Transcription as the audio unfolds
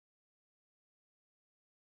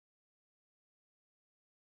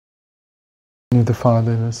name of the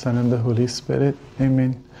Father, the Son, and the Holy Spirit.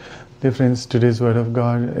 Amen. Dear friends, today's word of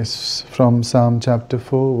God is from Psalm chapter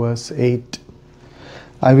 4, verse 8.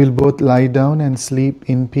 I will both lie down and sleep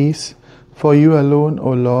in peace, for you alone, O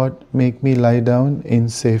Lord, make me lie down in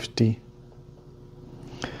safety.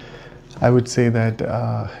 I would say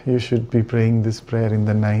that you should be praying this prayer in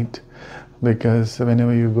the night, because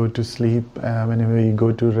whenever you go to sleep, whenever you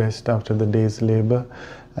go to rest after the day's labor,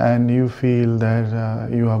 and you feel that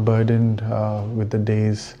you are burdened with the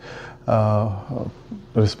day's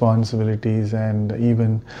responsibilities and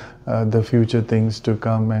even the future things to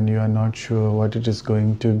come, and you are not sure what it is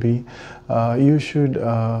going to be, you should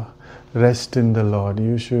rest in the Lord.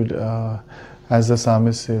 You should, as the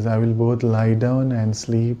psalmist says, I will both lie down and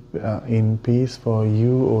sleep in peace, for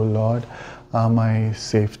you, O Lord, are my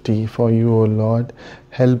safety. For you, O Lord,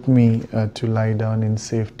 help me to lie down in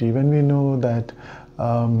safety. When we know that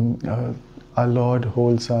our Lord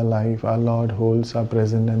holds our life, our Lord holds our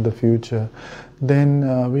present and the future,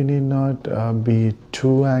 then we need not be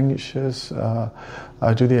too anxious to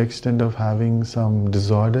the extent of having some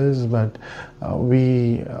disorders, but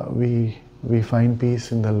we find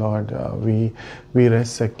peace in the Lord. We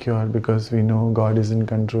rest secure because we know God is in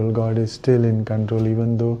control. God is still in control,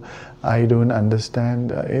 even though I don't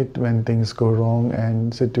understand it when things go wrong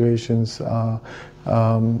and situations are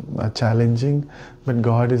challenging. But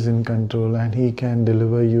God is in control, and He can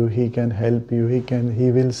deliver you, He can help you,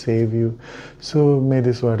 He will save you. So may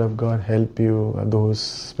this word of God help you, those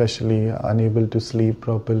especially unable to sleep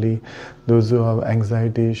properly, those who have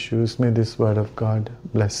anxiety issues. May this word of God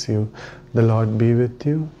bless you. The Lord be with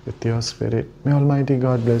you, with your spirit. May Almighty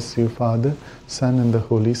God bless you, Father, Son, and the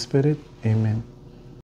Holy Spirit. Amen.